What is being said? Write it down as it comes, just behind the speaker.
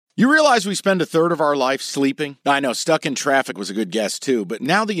You realize we spend a third of our life sleeping? I know, stuck in traffic was a good guess too, but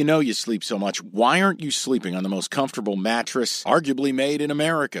now that you know you sleep so much, why aren't you sleeping on the most comfortable mattress arguably made in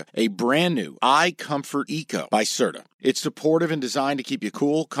America? A brand new iComfort Eco by Serta. It's supportive and designed to keep you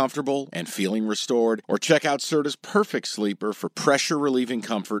cool, comfortable, and feeling restored. Or check out Serta's Perfect Sleeper for pressure-relieving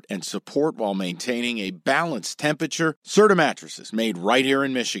comfort and support while maintaining a balanced temperature. Serta mattresses made right here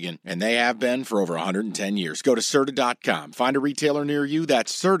in Michigan, and they have been for over 110 years. Go to Serta.com. Find a retailer near you.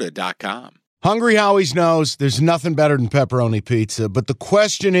 That's Serta.com. Hungry Howie's knows there's nothing better than pepperoni pizza, but the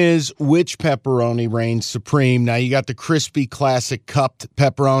question is, which pepperoni reigns supreme? Now, you got the crispy, classic cupped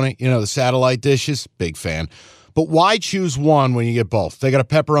pepperoni, the satellite dishes. Big fan. But why choose one when you get both? They got a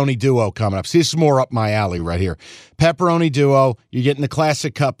pepperoni duo coming up. See, this is more up my alley right here. Pepperoni duo, you're getting the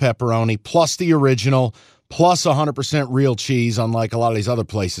classic cup pepperoni, plus the original, plus 100% real cheese, unlike a lot of these other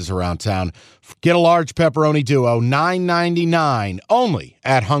places around town. Get a large pepperoni duo, $9.99, only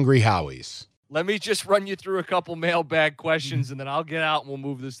at Hungry Howie's. Let me just run you through a couple mailbag questions, and then I'll get out and we'll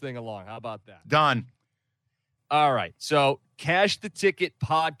move this thing along. How about that? Done. All right. So, Cash the Ticket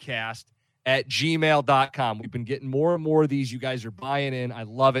Podcast at gmail.com. We've been getting more and more of these. You guys are buying in. I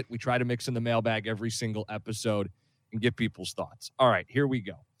love it. We try to mix in the mailbag every single episode and get people's thoughts. All right, here we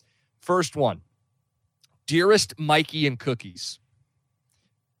go. First one. Dearest Mikey and Cookies.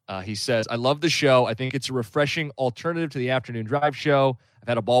 He says, I love the show. I think it's a refreshing alternative to the afternoon drive show. I've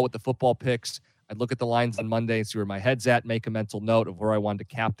had a ball with the football picks. I'd look at the lines on Monday and see where my head's at, make a mental note of where I wanted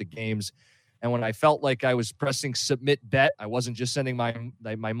to cap the games. And when I felt like I was pressing submit bet, I wasn't just sending my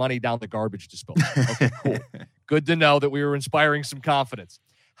money down the garbage disposal. Okay, cool. Good to know that we were inspiring some confidence.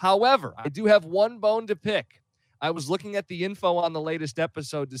 However, I do have one bone to pick. I was looking at the info on the latest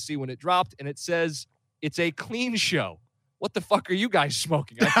episode to see when it dropped, and it says it's a clean show. What the fuck are you guys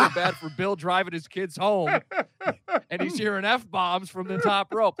smoking? I feel bad for Bill driving his kids home, and he's hearing F-bombs from the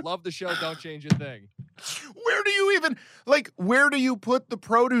top rope. Love the show. Don't change a thing. Where do you put the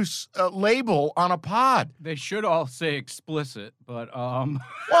produce label on a pod? They should all say explicit, but Well,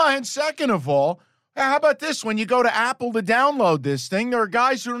 and second of all, how about this? When you go to Apple to download this thing, there are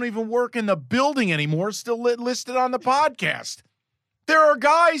guys who don't even work in the building anymore still listed on the podcast. There are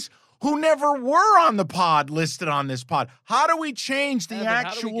guys who never were on the pod listed on this pod. How do we change the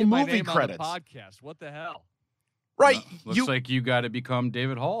actual movie credits? On the podcast? What the hell? Right. Looks like you got to become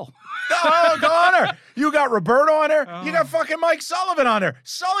David Hall. Oh, Connor. You got Roberto on there. You got fucking Mike Sullivan on there.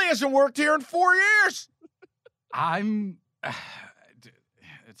 Sully hasn't worked here in 4 years.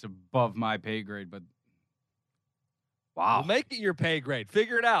 It's above my pay grade, but wow. Well, make it your pay grade.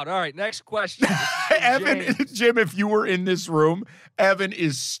 Figure it out. All right, next question. Evan, Jim, if you were in this room, Evan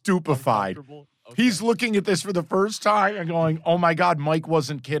is stupefied. Okay. He's looking at this for the first time and going, oh my God, Mike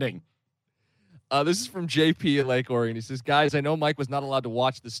wasn't kidding. This is from JP in Lake Orion. He says, guys, I know Mike was not allowed to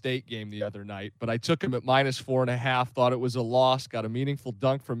watch the State game the other night, but I took him at -4.5, thought it was a loss, got a meaningful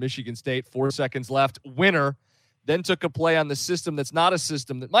dunk from Michigan State, 4 seconds left, winner, then took a play on the system that's not a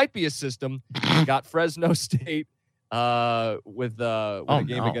system, that might be a system, got Fresno State with a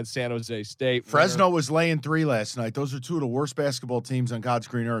game against San Jose State. Fresno was laying 3 last night. Those are 2 of the worst basketball teams on God's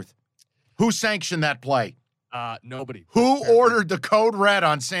green earth. Who sanctioned that play? Nobody. Who ordered the code red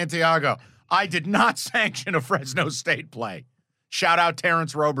on Santiago? I did not sanction a Fresno State play. Shout out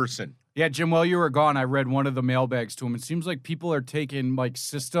Terrence Roberson. Yeah, Jim, while you were gone, I read one of the mailbags to him. It seems like people are taking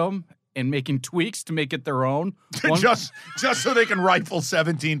system and making tweaks to make it their own. just so they can rifle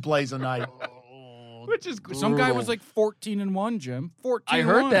 17 plays a night. Which is brutal. Some guy was 14-1, Jim. 14-1. I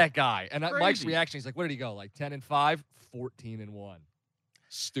heard that guy. And Crazy. Mike's reaction, he's like, what did he go? 10-5? 14-1.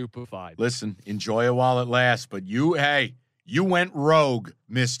 Stupefied. Listen, enjoy it while it lasts, but you went rogue,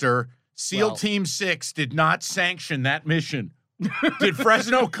 mister. SEAL Team 6 did not sanction that mission. Did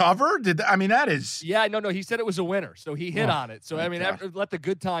Fresno cover? That is... Yeah, no, he said it was a winner, so he hit on it. So, let the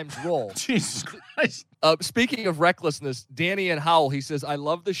good times roll. Jesus Christ. Speaking of recklessness, Danny and Howell, he says, I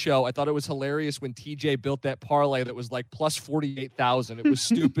love the show. I thought it was hilarious when TJ built that parlay that was plus 48,000. It was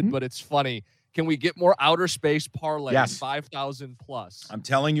stupid, but it's funny. Can we get more outer space parlays? Yes. 5,000 plus. I'm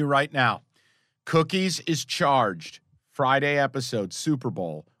telling you right now, Cookies is charged. Friday episode, Super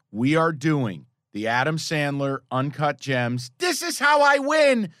Bowl. We are doing the Adam Sandler Uncut Gems. This is how I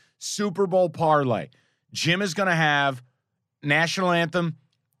win Super Bowl parlay. Jim is going to have national anthem,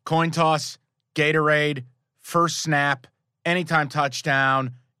 coin toss, Gatorade, first snap, anytime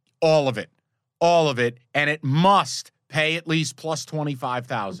touchdown, all of it. And it must pay at least plus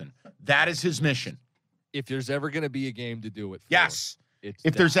 25,000. That is his mission. If there's ever going to be a game to do it for, yes.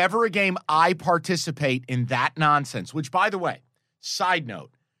 If there's ever a game I participate in that nonsense, which, by the way, side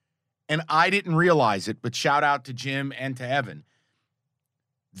note, and I didn't realize it, but shout out to Jim and to Evan.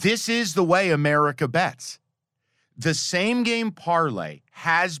 This is the way America bets. The same game parlay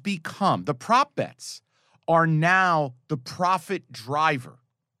has become, the prop bets are now the profit driver,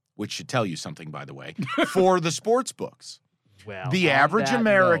 which should tell you something, by the way, for the sports books. Well, the average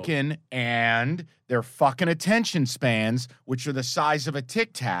American and their fucking attention spans, which are the size of a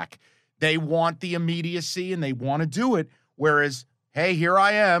Tic Tac, they want the immediacy and they want to do it. Whereas, hey, here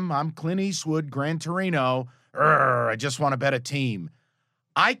I am. I'm Clint Eastwood, Gran Torino. I just want to bet a team.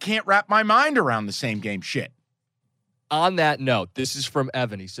 I can't wrap my mind around the same game shit. On that note, this is from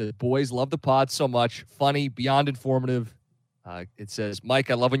Evan. He said, boys, love the pod so much. Funny, beyond informative. It says, Mike,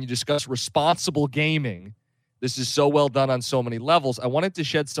 I love when you discuss responsible gaming. This is so well done on so many levels. I wanted to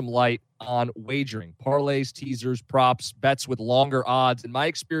shed some light on wagering, parlays, teasers, props, bets with longer odds. In my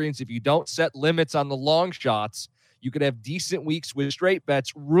experience, if you don't set limits on the long shots, you could have decent weeks with straight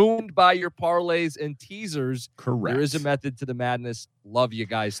bets ruined by your parlays and teasers. Correct. There is a method to the madness. Love you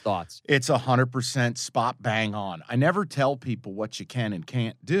guys' thoughts. It's 100% spot bang on. I never tell people what you can and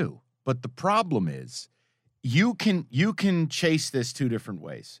can't do. But the problem is you can chase this two different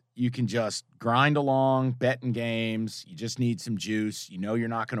ways. You can just grind along, betting games. You just need some juice. You know you're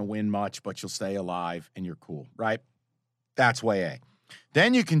not going to win much, but you'll stay alive and you're cool, right? That's way A.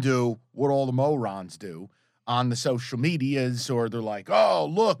 Then you can do what all the morons do on the social medias, or they're like, oh,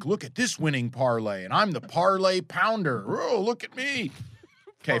 look at this winning parlay, and I'm the parlay pounder. Oh, look at me.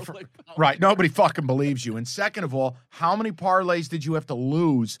 Okay, right. Nobody fucking believes you. And second of all, how many parlays did you have to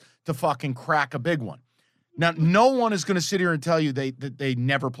lose to fucking crack a big one? Now, no one is going to sit here and tell you that they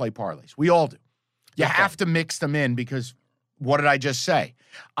never play parlays. We all do. You have to mix them in because what did I just say?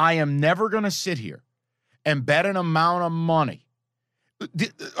 I am never going to sit here and bet an amount of money.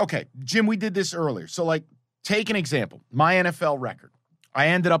 Okay, Jim, we did this earlier. So, like, take an example. My NFL record. I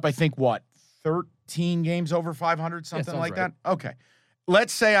ended up, I think, 13 games over 500, something like that? Okay.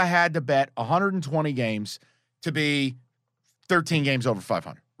 Let's say I had to bet 120 games to be 13 games over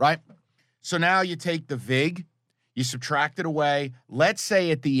 500, right? So now you take the VIG, you subtract it away. Let's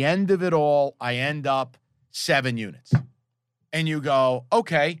say at the end of it all, I end up 7 units. And you go,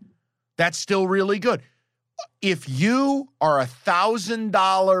 okay, that's still really good. If you are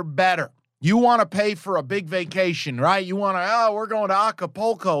 $1,000 bettor, you want to pay for a big vacation, right? You want to, we're going to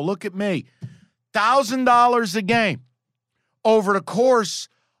Acapulco. Look at me. $1,000 a game over the course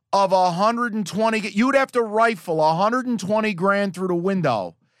of 120. You'd have to rifle 120 grand through the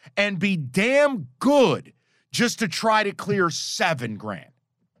window and be damn good just to try to clear 7 grand.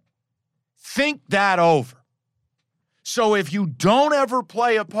 Think that over. So if you don't ever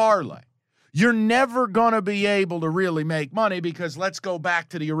play a parlay, you're never going to be able to really make money because let's go back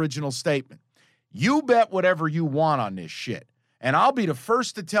to the original statement. You bet whatever you want on this shit. And I'll be the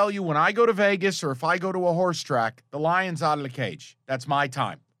first to tell you when I go to Vegas or if I go to a horse track, the lion's out of the cage. That's my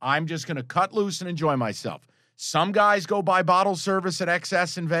time. I'm just going to cut loose and enjoy myself. Some guys go buy bottle service at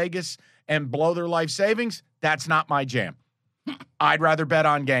XS in Vegas and blow their life savings. That's not my jam. I'd rather bet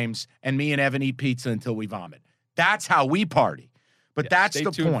on games and me and Evan eat pizza until we vomit. That's how we party. But that's the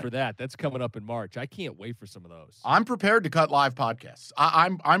point. Stay tuned for that. That's coming up in March. I can't wait for some of those. I'm prepared to cut live podcasts.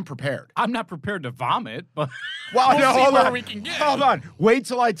 I'm prepared. I'm not prepared to vomit, but well, we'll see where we can get. Hold on. Wait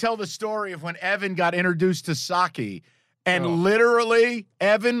till I tell the story of when Evan got introduced to sake, and literally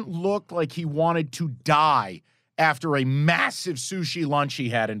Evan looked like he wanted to die after a massive sushi lunch he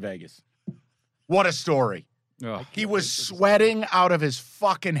had in Vegas. What a story. He was sweating out of his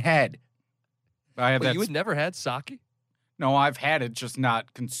fucking head. You had never had sake? No, I've had it, just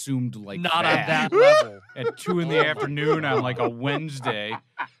not consumed like not that. At that level. At 2 in the afternoon on like a Wednesday.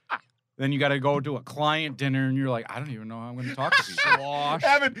 Then you got to go to a client dinner, and you're like, I don't even know how I'm going to talk to people.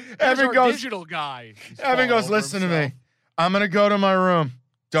 Evan goes, digital guy. Evan goes, listen to me. I'm going to go to my room.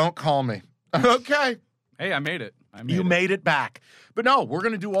 Don't call me. Okay. Hey, I made it. You made it back. But no, we're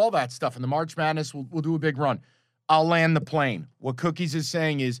going to do all that stuff. In the March Madness, we'll do a big run. I'll land the plane. What Cookies is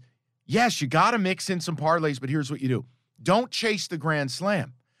saying is, yes, you got to mix in some parlays, but here's what you do. Don't chase the Grand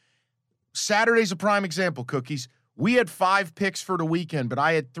Slam. Saturday's a prime example, Cookies. We had 5 picks for the weekend, but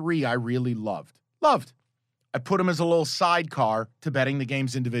I had 3 I really loved. I put them as a little sidecar to betting the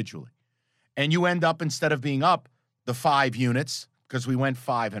games individually. And you end up, instead of being up the 5 units, because we went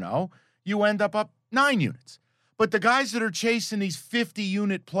 5-0, you end up 9 units. But the guys that are chasing these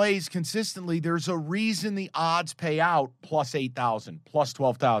 50-unit plays consistently, there's a reason the odds pay out plus 8,000, plus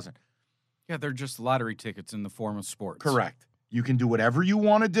 12,000. Yeah, they're just lottery tickets in the form of sports. Correct. You can do whatever you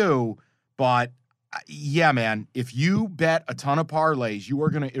want to do, but yeah, man, if you bet a ton of parlays, you are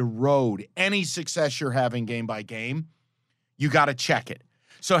going to erode any success you're having game by game. You got to check it.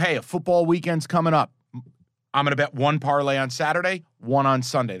 So, hey, a football weekend's coming up. I'm going to bet one parlay on Saturday, one on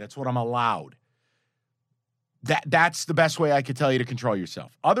Sunday. That's what I'm allowed. That's the best way I could tell you to control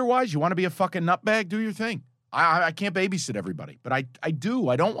yourself. Otherwise, you want to be a fucking nutbag, do your thing. I can't babysit everybody, but I do.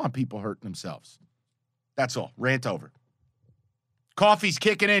 I don't want people hurting themselves. That's all. Rant over. Coffee's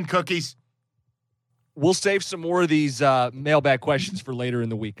kicking in, Cookies. We'll save some more of these mailbag questions for later in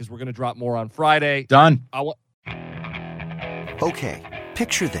the week because we're going to drop more on Friday. Done. Okay,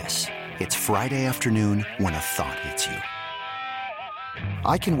 picture this. It's Friday afternoon when a thought hits you.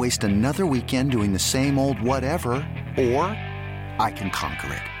 I can waste another weekend doing the same old whatever, or I can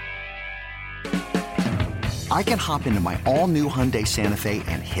conquer it. I can hop into my all-new Hyundai Santa Fe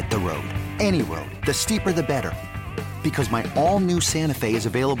and hit the road. Any road. The steeper, the better. Because my all-new Santa Fe is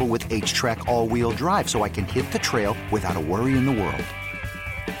available with H-Track all-wheel drive, so I can hit the trail without a worry in the world.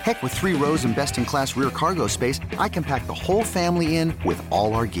 Heck, with 3 rows and best-in-class rear cargo space, I can pack the whole family in with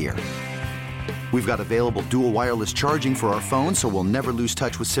all our gear. We've got available dual wireless charging for our phones, so we'll never lose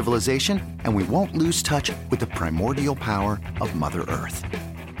touch with civilization, and we won't lose touch with the primordial power of Mother Earth.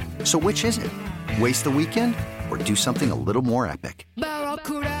 So which is it? Waste the weekend or do something a little more epic?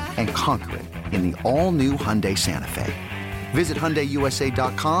 And conquer it in the all-new Hyundai Santa Fe. Visit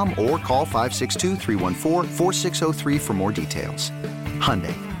HyundaiUSA.com or call 562-314-4603 for more details.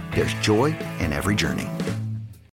 Hyundai, there's joy in every journey.